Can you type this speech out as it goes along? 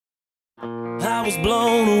I was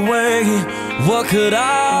blown away, what could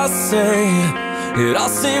I say? It all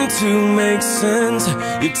seemed to make sense.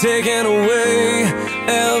 You're taking away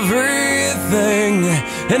everything,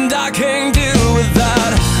 and I can't deal with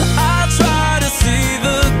that. I try to see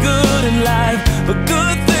the good in life, but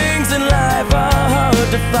good things in life are hard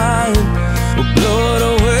to find. Blow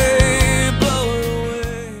it away, blow it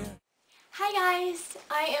away. Hi guys,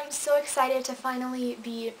 I am so excited to finally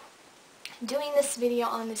be doing this video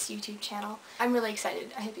on this YouTube channel. I'm really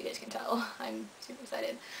excited. I hope you guys can tell. I'm super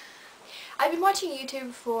excited. I've been watching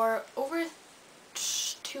YouTube for over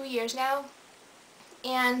 2 years now,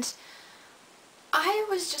 and I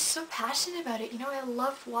was just so passionate about it. You know, I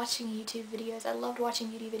loved watching YouTube videos. I loved watching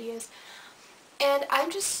beauty videos. And I'm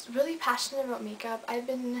just really passionate about makeup. I've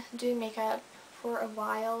been doing makeup for a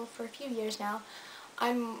while, for a few years now.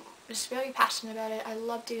 I'm just really passionate about it. I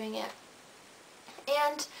love doing it.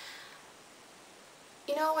 And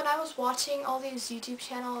you know, when I was watching all these YouTube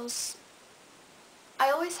channels, I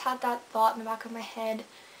always had that thought in the back of my head,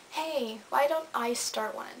 hey, why don't I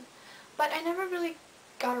start one? But I never really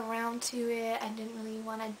got around to it. I didn't really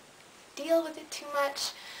want to deal with it too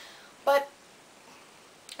much. But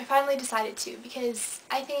I finally decided to, because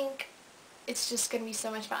I think it's just going to be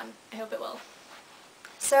so much fun. I hope it will.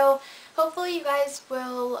 So hopefully you guys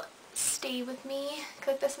will stay with me,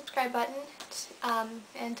 click the subscribe button,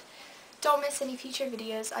 and don't miss any future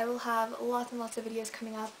videos. I will have lots and lots of videos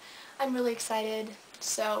coming up. I'm really excited.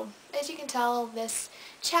 So as you can tell, this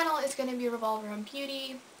channel is going to be revolved around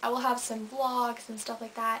beauty. I will have some vlogs and stuff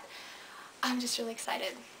like that. I'm just really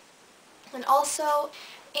excited. And also,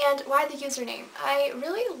 and why the username? I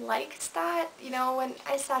really liked that, you know, when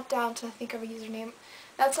I sat down to think of a username,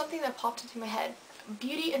 that's something that popped into my head.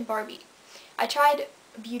 Beauty and Barbie. I tried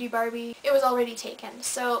Beauty Barbie. It was already taken.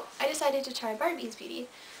 So I decided to try Barbie's Beauty.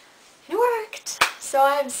 It worked! So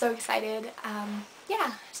I'm so excited.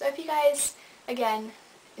 Yeah, so if you guys, again,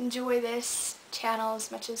 enjoy this channel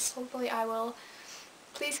as much as hopefully I will,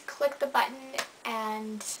 please click the button,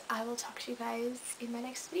 and I will talk to you guys in my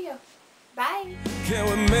next video. Bye! Can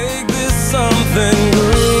we make this something